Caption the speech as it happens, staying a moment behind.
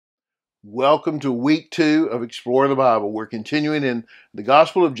Welcome to week 2 of Explore the Bible. We're continuing in the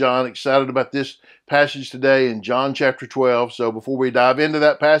Gospel of John. Excited about this passage today in John chapter 12. So before we dive into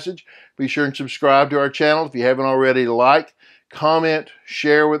that passage, be sure and subscribe to our channel. If you haven't already, like, comment,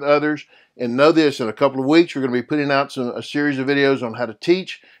 share with others. And know this, in a couple of weeks, we're going to be putting out a series of videos on how to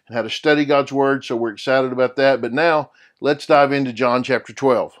teach and how to study God's Word. So we're excited about that. But now, let's dive into John chapter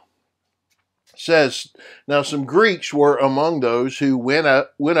 12. Says, now some Greeks were among those who went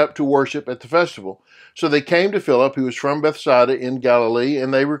up to worship at the festival. So they came to Philip, who was from Bethsaida in Galilee,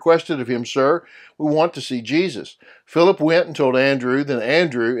 and they requested of him, Sir, we want to see Jesus. Philip went and told Andrew, then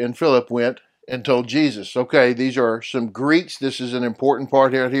Andrew and Philip went and told Jesus. Okay, these are some Greeks. This is an important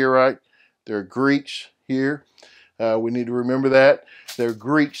part out here, right? There are Greeks here. We need to remember that. They're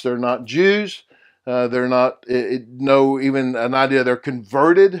Greeks. They're not Jews. They're not, even an idea they're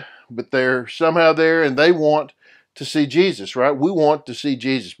converted, but they're somehow there and they want to see Jesus, right? We want to see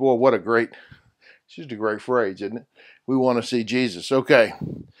Jesus. Boy, what a great, it's just a great phrase, isn't it? We want to see Jesus. Okay.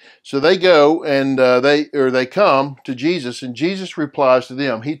 So they go and they come to Jesus, and Jesus replies to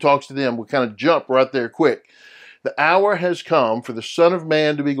them. He talks to them. We kind of jump right there quick. The hour has come for the Son of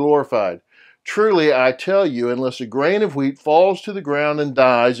Man to be glorified. Truly, I tell you, unless a grain of wheat falls to the ground and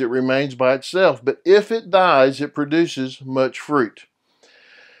dies, it remains by itself. But if it dies, it produces much fruit.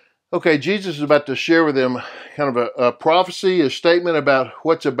 Okay, Jesus is about to share with them kind of a prophecy, a statement about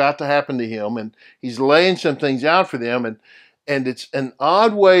what's about to happen to him. And he's laying some things out for them. And it's an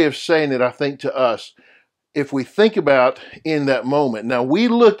odd way of saying it, I think, to us, if we think about in that moment. Now, we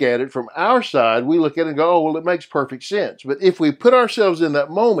look at it from our side, we look at it and go, oh, well, it makes perfect sense. But if we put ourselves in that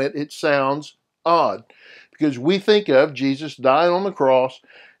moment, it sounds odd, because we think of Jesus dying on the cross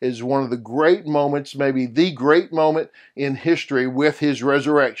as one of the great moments, maybe the great moment in history with his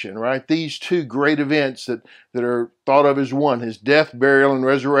resurrection, right? These two great events that are thought of as one, his death, burial, and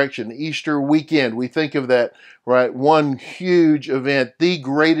resurrection. Easter weekend, we think of that, right? One huge event, the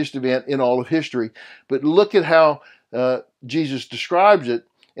greatest event in all of history. But look at how Jesus describes it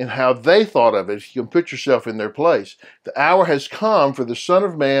and how they thought of it. If you can put yourself in their place. The hour has come for the Son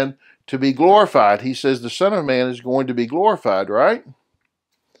of Man to be glorified. He says the Son of Man is going to be glorified, right?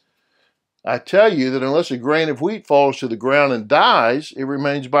 I tell you that unless a grain of wheat falls to the ground and dies, it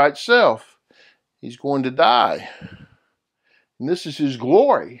remains by itself. He's going to die. And this is his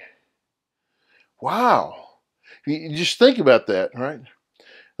glory. Wow. You just think about that, right?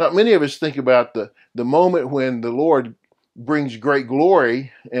 Not many of us think about the moment when the Lord brings great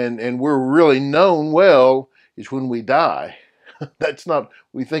glory and we're really known well is when we die. That's not what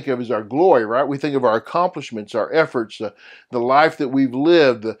we think of as our glory, right? We think of our accomplishments, our efforts, the life that we've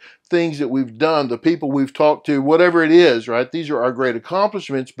lived, the things that we've done, the people we've talked to, whatever it is, right? These are our great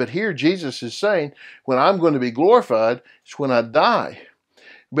accomplishments. But here Jesus is saying, when I'm going to be glorified, it's when I die.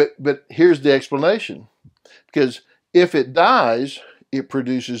 But here's the explanation. Because if it dies, it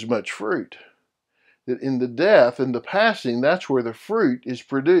produces much fruit. That in the death and the passing, that's where the fruit is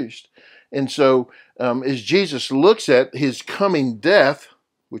produced. And so as Jesus looks at his coming death,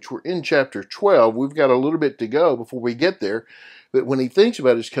 which we're in chapter 12, we've got a little bit to go before we get there. But when he thinks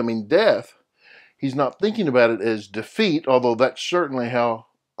about his coming death, he's not thinking about it as defeat, although that's certainly how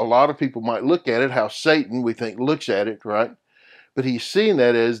a lot of people might look at it, how Satan, we think, looks at it, right? But he's seeing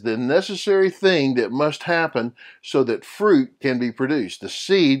that as the necessary thing that must happen so that fruit can be produced. The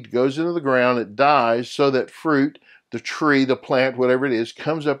seed goes into the ground, it dies so that fruit, the tree, the plant, whatever it is,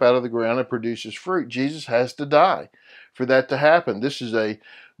 comes up out of the ground and produces fruit. Jesus has to die for that to happen. This is a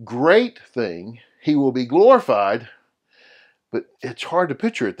great thing. He will be glorified, but it's hard to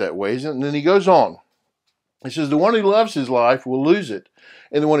picture it that way, isn't it? And then he goes on. He says, the one who loves his life will lose it,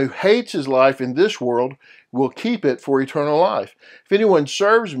 and the one who hates his life in this world will keep it for eternal life. If anyone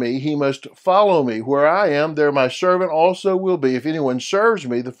serves me, he must follow me. Where I am, there my servant also will be. If anyone serves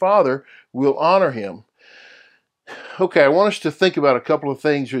me, the Father will honor him. Okay, I want us to think about a couple of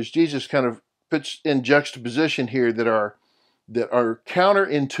things which Jesus kind of puts in juxtaposition here that are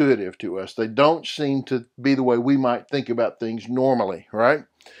counterintuitive to us. They don't seem to be the way we might think about things normally, right?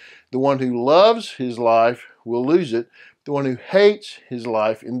 The one who loves his life will lose it. The one who hates his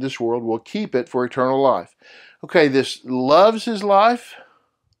life in this world will keep it for eternal life. Okay, this loves his life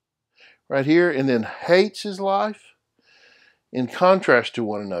right here and then hates his life in contrast to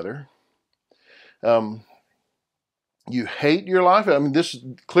one another. You hate your life. I mean, this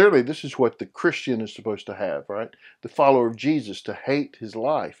is what the Christian is supposed to have, right? The follower of Jesus, to hate his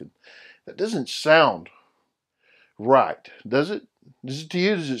life. And that doesn't sound right, does it? Does it to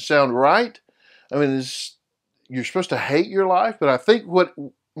you? Does it sound right? I mean, you're supposed to hate your life, but I think we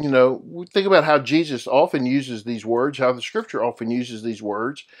think about how Jesus often uses these words, how the Scripture often uses these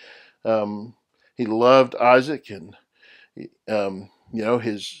words. He loved Isaac, and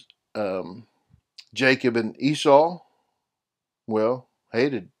his Jacob and Esau, well,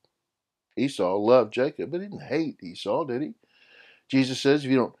 hated Esau, loved Jacob, but he didn't hate Esau, did he? Jesus says,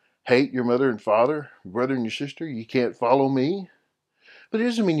 if you don't hate your mother and father, your brother and your sister, you can't follow me. But it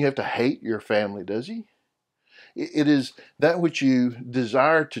doesn't mean you have to hate your family, does he? It is that which you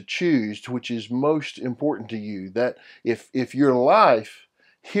desire to choose, which is most important to you. That if your life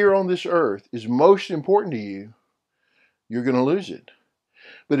here on this earth is most important to you, you're going to lose it.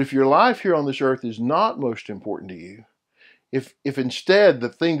 But if your life here on this earth is not most important to you, if instead the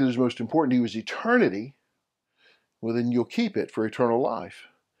thing that is most important to you is eternity, well, then you'll keep it for eternal life.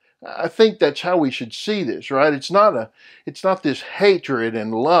 I think that's how we should see this, right? It's not this hatred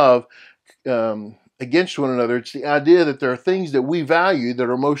and love against one another. It's the idea that there are things that we value that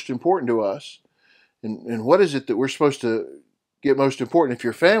are most important to us. And what is it that we're supposed to get most important? If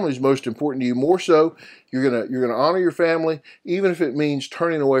your family is most important to you, more so, you're gonna honor your family, even if it means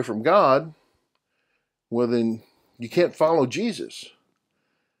turning away from God. Well, then you can't follow Jesus.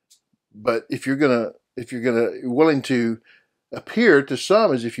 But if you're willing to appear to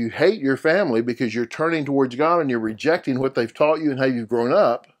some as if you hate your family because you're turning towards God and you're rejecting what they've taught you and how you've grown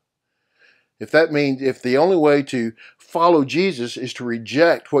up, if the only way to follow Jesus is to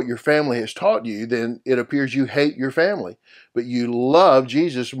reject what your family has taught you, then it appears you hate your family, but you love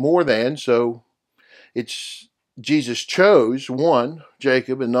Jesus more than. So it's Jesus chose one,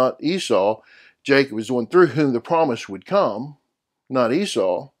 Jacob, and not Esau. Jacob is the one through whom the promise would come, not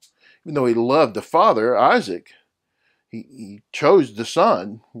Esau. Even though he loved the father, Isaac, he chose the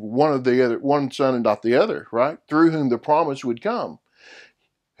son, one son and not the other, right? Through whom the promise would come.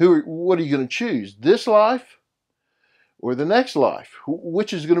 What are you going to choose? This life or the next life?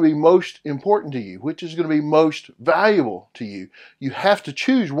 Which is going to be most important to you? Which is going to be most valuable to you? You have to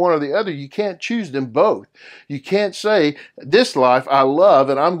choose one or the other. You can't choose them both. You can't say, this life I love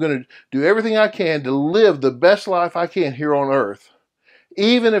and I'm going to do everything I can to live the best life I can here on earth,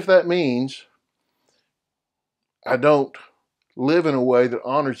 even if that means I don't live in a way that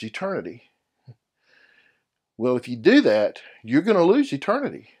honors eternity. Well, if you do that, you're going to lose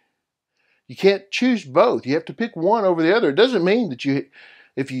eternity. You can't choose both. You have to pick one over the other. It doesn't mean that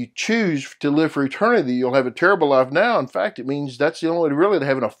if you choose to live for eternity, you'll have a terrible life now. In fact, it means that's the only way really to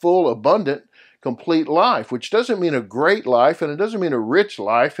having a full, abundant, complete life, which doesn't mean a great life, and it doesn't mean a rich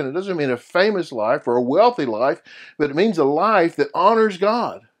life, and it doesn't mean a famous life or a wealthy life, but it means a life that honors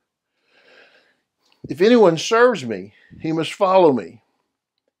God. If anyone serves me, he must follow me.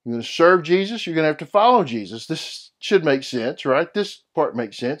 You're going to serve Jesus, you're going to have to follow Jesus. This should make sense, right? This part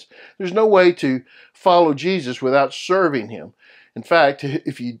makes sense. There's no way to follow Jesus without serving him. In fact,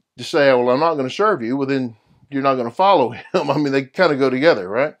 if you just say, well, I'm not going to serve you, well, then you're not going to follow him. I mean, they kind of go together,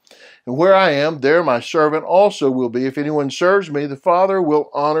 right? And where I am, there my servant also will be. If anyone serves me, the Father will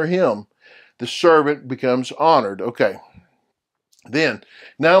honor him. The servant becomes honored. Okay. Then,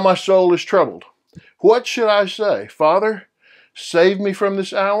 now my soul is troubled. What should I say? Father, save me from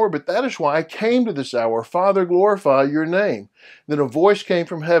this hour, but that is why I came to this hour. Father, glorify your name. Then a voice came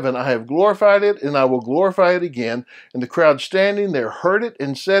from heaven. I have glorified it, and I will glorify it again. And the crowd standing there heard it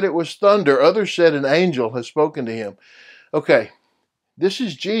and said it was thunder. Others said an angel has spoken to him. Okay, this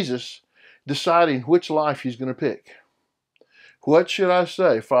is Jesus deciding which life he's going to pick. What should I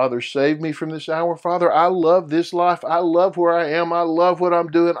say? Father, save me from this hour. Father, I love this life. I love where I am. I love what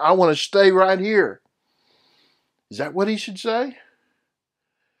I'm doing. I want to stay right here. Is that what he should say?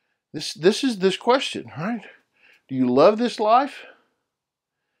 This is this question, right? Do you love this life?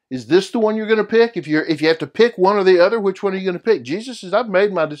 Is this the one you're going to pick? If you have to pick one or the other, which one are you going to pick? Jesus says, I've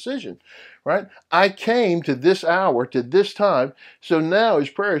made my decision, right? I came to this hour, to this time. So now his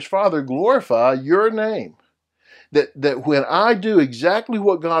prayer is, Father, glorify your name. That when I do exactly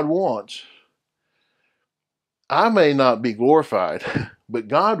what God wants, I may not be glorified, but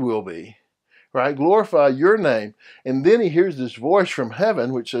God will be. Right? Glorify your name. And then he hears this voice from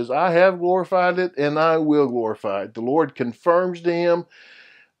heaven which says, I have glorified it and I will glorify it. The Lord confirms to him.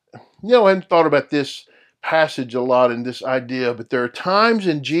 I hadn't thought about this passage a lot in this idea, but there are times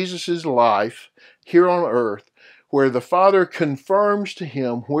in Jesus' life here on earth where the Father confirms to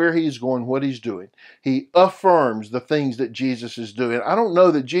him where he's going, what he's doing. He affirms the things that Jesus is doing. I don't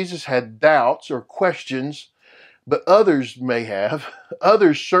know that Jesus had doubts or questions, but others may have.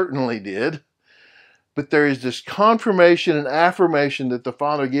 Others certainly did. But there is this confirmation and affirmation that the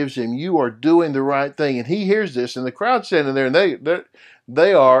Father gives him. You are doing the right thing. And he hears this, and the crowd standing there, and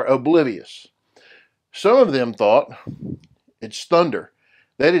they are oblivious. Some of them thought it's thunder.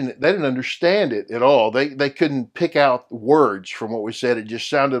 They didn't understand it at all. They couldn't pick out words from what we said. It just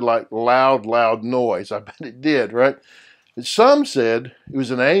sounded like loud noise. I bet it did, right? But some said it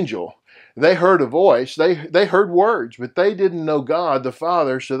was an angel. They heard a voice. They heard words, but they didn't know God the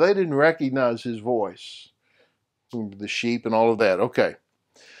Father, so they didn't recognize his voice. The sheep and all of that. Okay.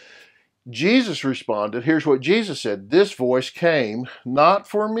 Jesus responded. Here's what Jesus said. This voice came not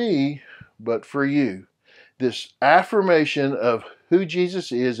for me, but for you. This affirmation of who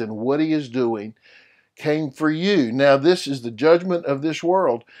Jesus is and what he is doing came for you. Now this is the judgment of this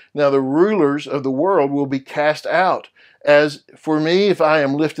world. Now the rulers of the world will be cast out. As for me, if I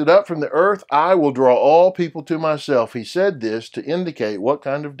am lifted up from the earth, I will draw all people to myself. He said this to indicate what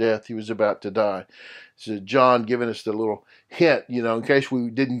kind of death he was about to die. So John giving us the little hint, in case we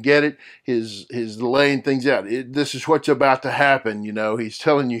didn't get it, his laying things out. This is what's about to happen, He's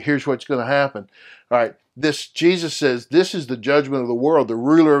telling you, here's what's going to happen. All right. Jesus says, this is the judgment of the world. The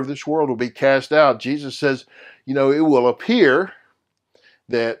ruler of this world will be cast out. Jesus says, it will appear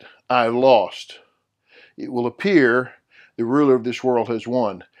that I lost. It will appear the ruler of this world has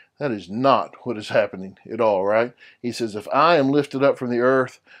won. That is not what is happening at all, right? He says, if I am lifted up from the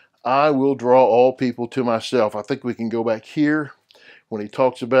earth, I will draw all people to myself. I think we can go back here when he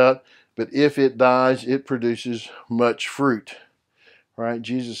talks about, but if it dies, it produces much fruit, right?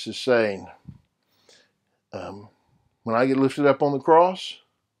 Jesus is saying, when I get lifted up on the cross,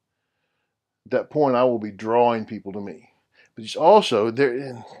 at that point I will be drawing people to me. But he's also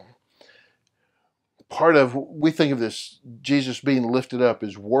there. Part of, we think of this, Jesus being lifted up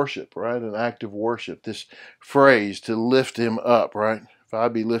as worship, right? An act of worship. This phrase, to lift him up, right? If I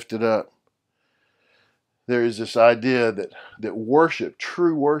be lifted up. There is this idea that worship,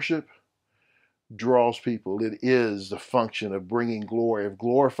 true worship, draws people. It is the function of bringing glory, of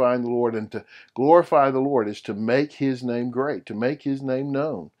glorifying the Lord. And to glorify the Lord is to make his name great, to make his name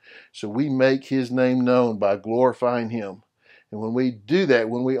known. So we make his name known by glorifying him. And when we do that,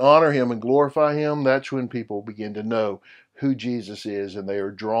 when we honor him and glorify him, that's when people begin to know who Jesus is and they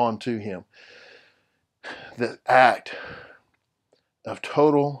are drawn to him. The act of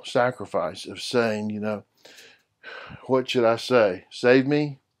total sacrifice, of saying, what should I say? Save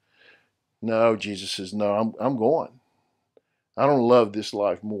me? No, Jesus says, no, I'm going. I don't love this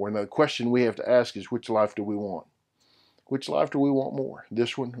life more. And the question we have to ask is, which life do we want? Which life do we want more?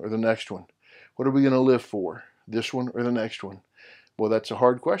 This one or the next one? What are we going to live for? This one or the next one? Well, that's a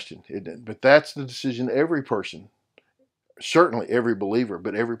hard question, isn't it? But that's the decision every person, certainly every believer,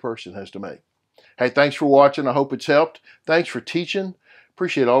 but every person has to make. Hey, thanks for watching. I hope it's helped. Thanks for teaching.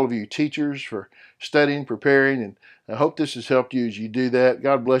 Appreciate all of you teachers for studying, preparing, and I hope this has helped you as you do that.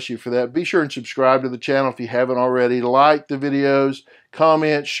 God bless you for that. Be sure and subscribe to the channel if you haven't already. Like the videos,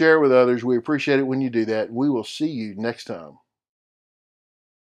 comment, share with others. We appreciate it when you do that. We will see you next time.